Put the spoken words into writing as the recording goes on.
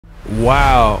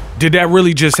Wow. Did that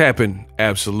really just happen?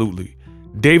 Absolutely.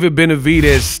 David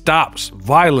Benavidez stops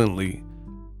violently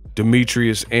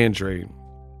Demetrius Andrade.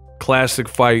 Classic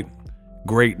fight,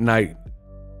 great night.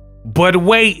 But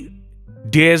wait,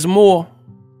 there's more.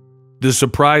 The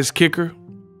surprise kicker,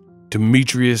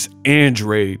 Demetrius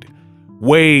Andrade,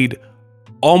 weighed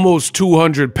almost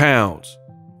 200 pounds.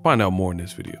 Find out more in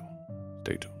this video.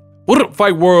 Stay tuned. What up,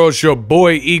 Fight World? It's your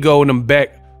boy Ego, and I'm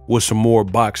back with some more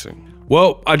boxing.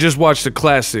 Well, I just watched the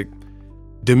classic.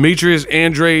 Demetrius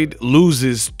Andrade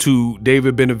loses to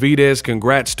David Benavidez.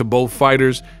 Congrats to both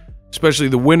fighters, especially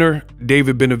the winner,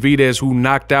 David Benavidez, who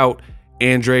knocked out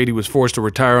Andrade. He was forced to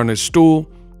retire on his stool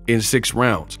in 6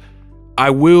 rounds. I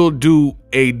will do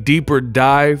a deeper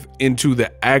dive into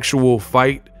the actual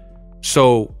fight,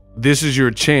 so this is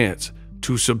your chance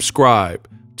to subscribe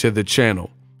to the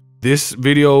channel. This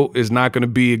video is not going to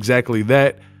be exactly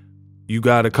that. You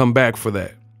got to come back for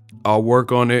that. I'll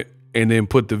work on it and then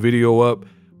put the video up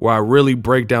where I really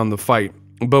break down the fight.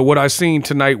 But what I seen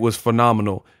tonight was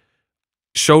phenomenal.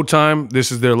 Showtime,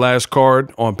 this is their last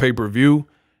card on pay-per-view,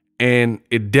 and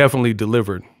it definitely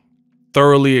delivered.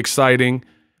 Thoroughly exciting.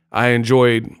 I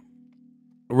enjoyed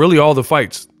really all the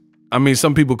fights. I mean,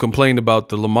 some people complained about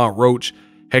the Lamont Roach,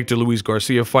 Hector Luis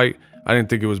Garcia fight. I didn't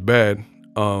think it was bad,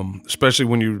 especially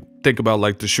when you think about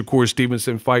like the Shakur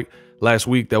Stevenson fight last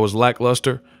week that was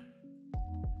lackluster.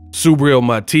 Subriel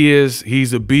Matias,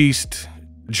 he's a beast.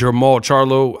 Jermall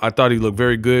Charlo, I thought he looked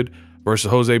very good versus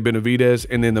Jose Benavidez.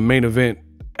 And then the main event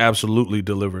absolutely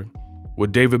delivered,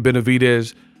 with David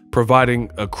Benavidez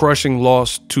providing a crushing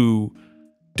loss to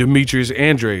Demetrius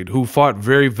Andrade, who fought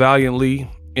very valiantly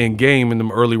in game in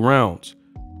them early rounds.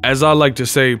 As I like to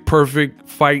say, perfect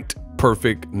fight,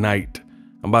 perfect night.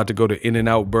 I'm about to go to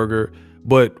In-N-Out Burger.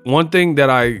 But one thing that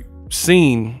I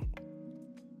seen,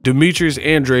 Demetrius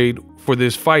Andrade, for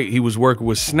this fight, he was working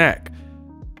with SNAC.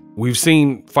 We've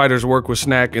seen fighters work with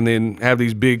SNAC and then have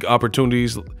these big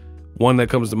opportunities. One that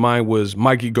comes to mind was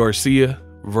Mikey Garcia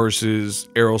versus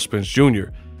Errol Spence Jr.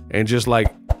 And just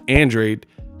like Andrade,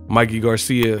 Mikey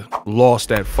Garcia lost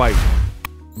that fight.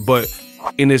 But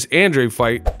in this Andrade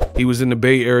fight, he was in the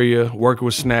Bay Area working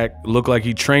with SNAC, looked like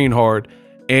he trained hard.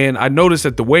 And I noticed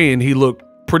at the weigh-in, he looked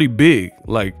pretty big.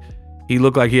 Like, he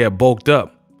looked like he had bulked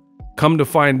up. Come to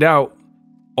find out,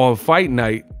 on fight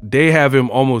night, they have him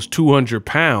almost 200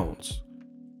 pounds,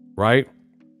 right?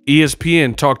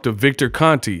 ESPN talked to Victor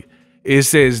Conte. It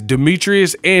says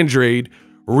Demetrius Andrade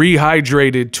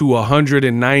rehydrated to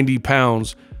 190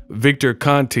 pounds. Victor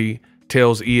Conte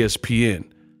tells ESPN,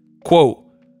 quote,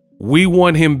 "We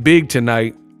want him big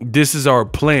tonight. This is our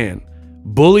plan.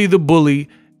 Bully the bully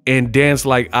and dance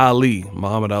like Ali."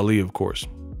 Muhammad Ali, of course.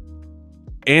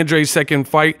 Andrade's second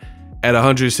fight at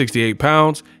 168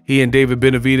 pounds, he and David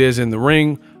Benavidez in the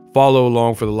ring. Follow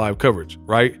along for the live coverage,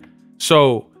 right?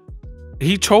 So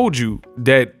he told you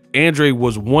that Andrade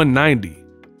was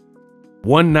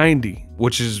 190,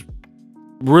 which is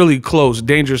really close,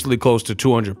 dangerously close to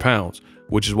 200 pounds,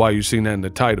 which is why you've seen that in the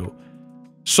title.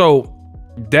 So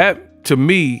that, to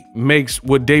me, makes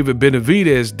what David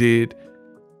Benavidez did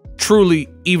truly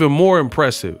even more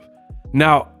impressive.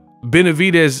 Now,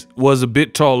 Benavidez was a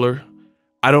bit taller.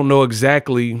 I don't know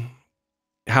exactly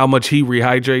how much he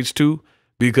rehydrates to,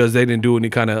 because they didn't do any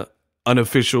kind of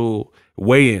unofficial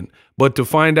weigh-in. But to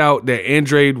find out that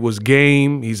Andrade was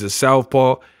game, he's a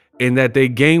southpaw, and that they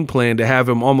game plan to have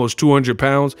him almost 200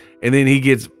 pounds, and then he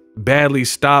gets badly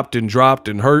stopped and dropped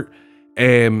and hurt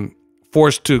and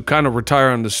forced to kind of retire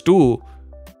on the stool,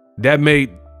 that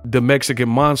made the Mexican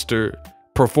Monster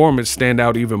performance stand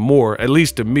out even more, at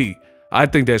least to me. I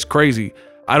think that's crazy.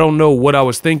 I don't know what I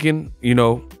was thinking, you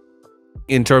know,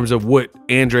 in terms of what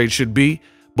Andrade should be,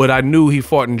 but I knew he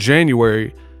fought in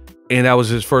January, and that was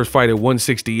his first fight at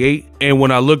 168. And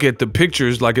when I look at the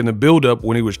pictures, like in the buildup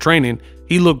when he was training,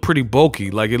 he looked pretty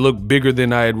bulky. Like, it looked bigger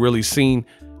than I had really seen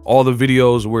all the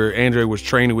videos where Andrade was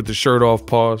training with the shirt off,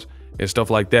 pause, and stuff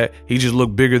like that. He just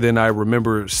looked bigger than I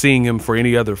remember seeing him for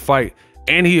any other fight.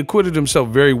 And he acquitted himself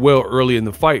very well early in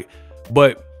the fight.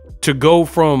 But to go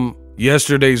from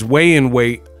yesterday's weigh-in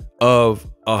weight of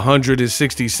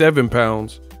 167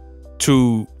 pounds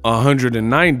to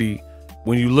 190,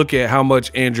 when you look at how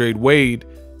much Andrade weighed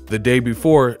the day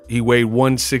before, he weighed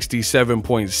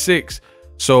 167.6.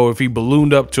 So if he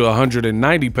ballooned up to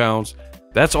 190 pounds,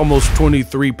 that's almost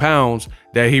 23 pounds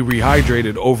that he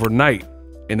rehydrated overnight.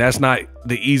 And that's not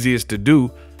the easiest to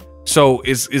do. So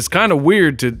it's kind of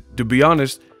weird, to be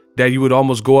honest, that you would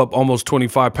almost go up almost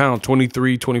 25 pounds,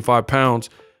 23, 25 pounds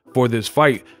for this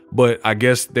fight. But I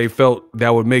guess they felt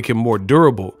that would make him more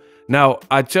durable. Now,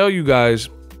 I tell you guys,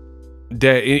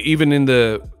 that even in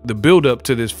the build up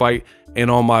to this fight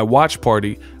and on my watch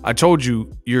party, I told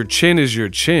you your chin is your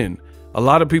chin. A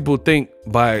lot of people think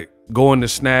by going to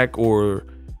SNAC or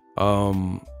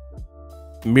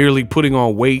merely putting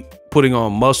on weight, putting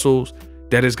on muscles,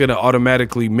 that is going to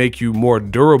automatically make you more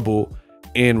durable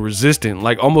and resistant,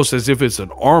 like almost as if it's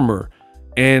an armor.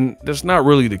 And that's not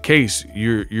really the case.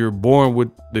 You're born with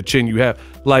the chin you have.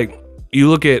 Like, you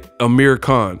look at Amir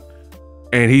Khan,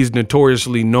 and he's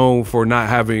notoriously known for not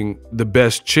having the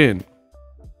best chin.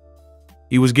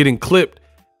 He was getting clipped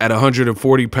at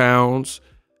 140 pounds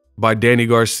by Danny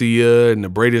Garcia and the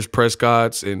Bradis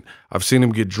Prescotts, and I've seen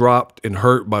him get dropped and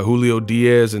hurt by Julio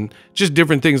Diaz and just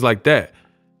different things like that.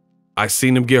 I've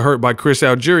seen him get hurt by Chris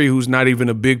Algieri, who's not even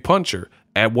a big puncher,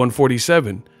 at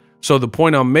 147. So the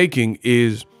point I'm making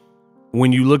is,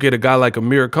 when you look at a guy like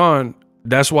Amir Khan,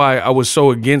 that's why I was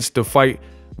so against the fight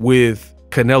with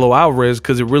Canelo Alvarez,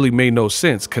 because it really made no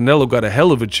sense. Canelo got a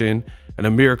hell of a chin and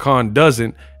Amir Khan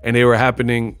doesn't, and they were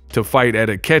happening to fight at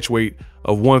a catch weight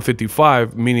of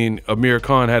 155, meaning Amir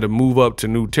Khan had to move up to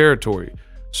new territory.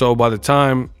 So by the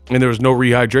time, and there was no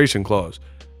rehydration clause,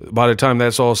 by the time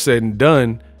that's all said and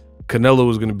done, Canelo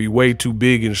was going to be way too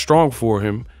big and strong for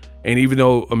him. And even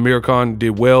though Amir Khan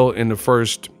did well in the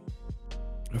first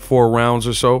 4 rounds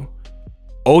or so,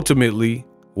 ultimately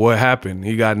what happened?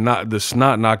 He got the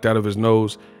snot knocked out of his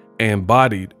nose and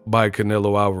bodied by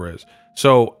Canelo Alvarez.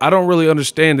 So I don't really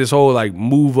understand this whole like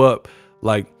move up.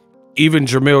 Like, even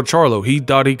Jermell Charlo, he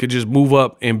thought he could just move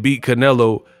up and beat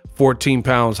Canelo 14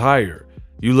 pounds higher.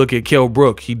 You look at Kell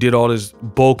Brook, he did all this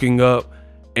bulking up,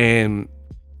 and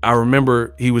I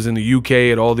remember he was in the UK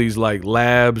at all these like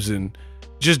labs and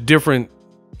just different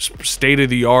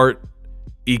state-of-the-art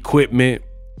equipment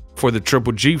for the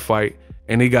Triple G fight,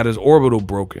 and he got his orbital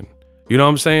broken. You know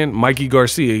what I'm saying? Mikey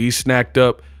Garcia, he snacked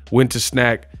up, went to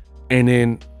SNAC, and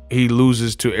then he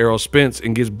loses to Errol Spence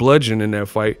and gets bludgeoned in that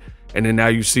fight. And then now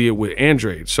you see it with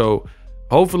Andrade. So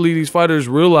hopefully these fighters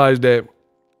realize that,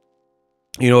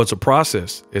 you know, it's a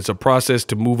process. It's a process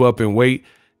to move up in weight.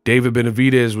 David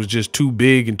Benavidez was just too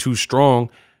big and too strong.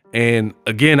 And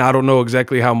again, I don't know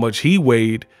exactly how much he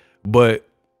weighed, but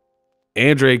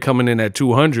Andrade coming in at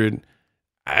 200,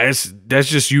 that's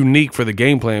just unique for the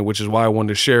game plan, which is why I wanted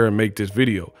to share and make this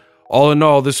video. All in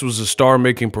all, this was a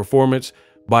star-making performance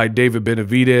by David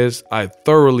Benavidez. I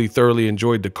thoroughly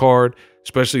enjoyed the card,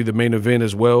 especially the main event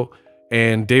as well.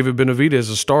 And David Benavidez,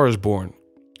 a star is born.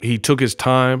 He took his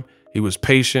time. He was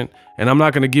patient. And I'm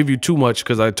not going to give you too much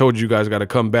because I told you guys got to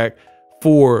come back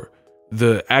for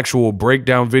the actual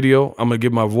breakdown video. I'm going to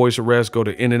give my voice a rest, go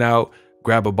to In-N-Out,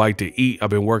 grab a bite to eat. I've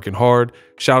been working hard.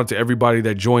 Shout out to everybody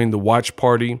that joined the watch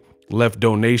party, left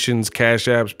donations, Cash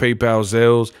Apps, PayPal,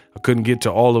 Zelles. I couldn't get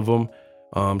to all of them.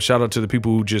 Shout out to the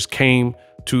people who just came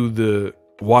to the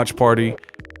watch party,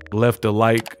 left a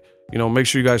like. You know, make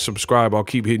sure you guys subscribe. I'll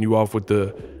keep hitting you off with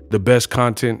the best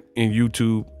content in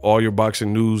YouTube, all your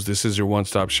boxing news. This is your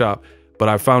one-stop shop. But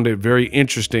I found it very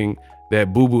interesting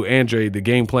that Boo Boo Andrade, the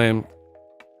game plan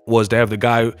was to have the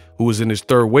guy who was in his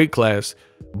 3rd weight class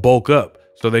bulk up.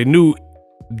 So they knew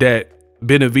that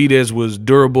Benavidez was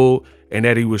durable and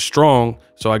that he was strong.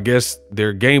 So I guess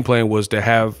their game plan was to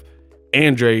have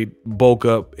Andrade bulk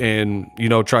up and, you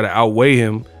know, try to outweigh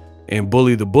him and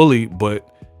bully the bully, but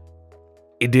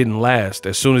it didn't last.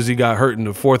 As soon as he got hurt in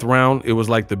the 4th round, it was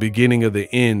like the beginning of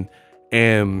the end.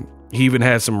 And he even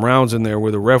had some rounds in there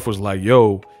where the ref was like,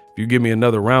 yo, if you give me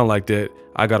another round like that,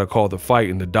 I got to call the fight.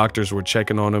 And the doctors were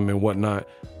checking on him and whatnot.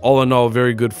 All in all,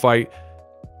 very good fight.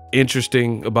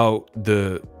 Interesting about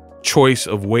the choice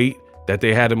of weight that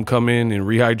they had him come in and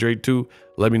rehydrate to.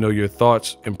 Let me know your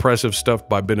thoughts. Impressive stuff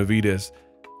by Benavidez.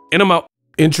 And I'm out.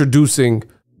 Introducing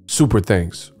Super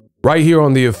Thanks. Right here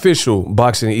on the official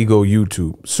Boxingego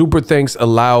YouTube. Super Thanks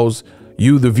allows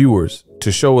you, the viewers,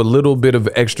 to show a little bit of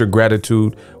extra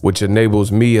gratitude, which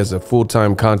enables me as a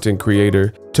full-time content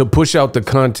creator to push out the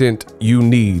content you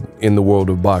need in the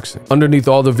world of boxing. Underneath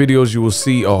all the videos, you will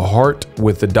see a heart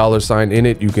with the $sign in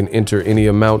it. You can enter any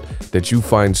amount that you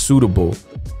find suitable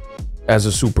as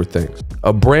a Super Thanks.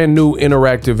 A brand new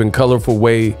interactive and colorful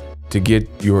way to get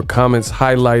your comments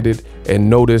highlighted and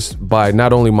noticed by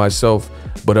not only myself,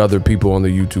 but other people on the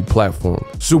YouTube platform.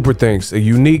 Super Thanks, a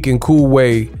unique and cool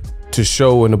way to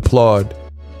show and applaud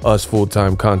us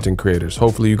full-time content creators.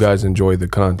 Hopefully you guys enjoy the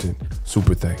content.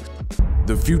 Super Thanks.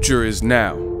 The future is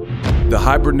now. The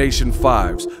Hibernation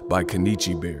 5s by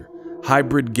Kenichi Bear.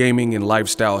 Hybrid gaming and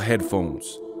lifestyle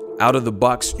headphones. Out of the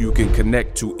box, you can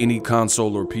connect to any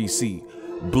console or PC.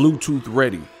 Bluetooth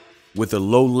ready with a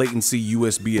low latency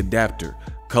USB adapter,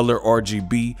 color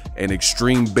RGB, and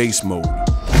extreme bass mode.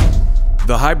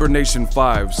 The Hibernation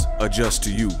 5s adjust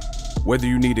to you. Whether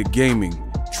you needed gaming,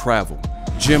 travel,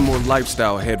 gym, or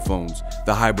lifestyle headphones,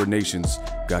 the Hibernations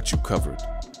got you covered.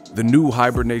 The new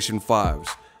Hibernation 5s,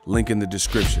 link in the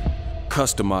description,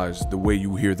 customize the way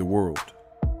you hear the world.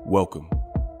 Welcome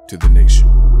to the nation.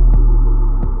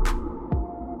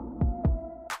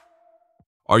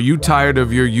 Are you tired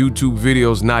of your YouTube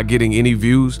videos not getting any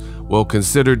views? Well,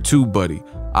 consider TubeBuddy.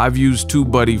 I've used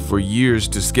TubeBuddy for years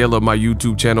to scale up my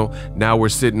YouTube channel. Now we're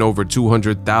sitting over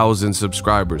 200,000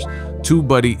 subscribers.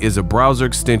 TubeBuddy is a browser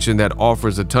extension that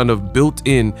offers a ton of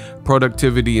built-in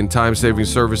productivity and time-saving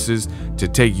services to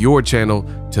take your channel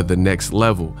to the next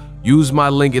level. Use my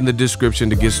link in the description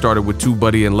to get started with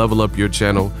TubeBuddy and level up your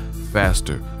channel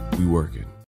faster. We working.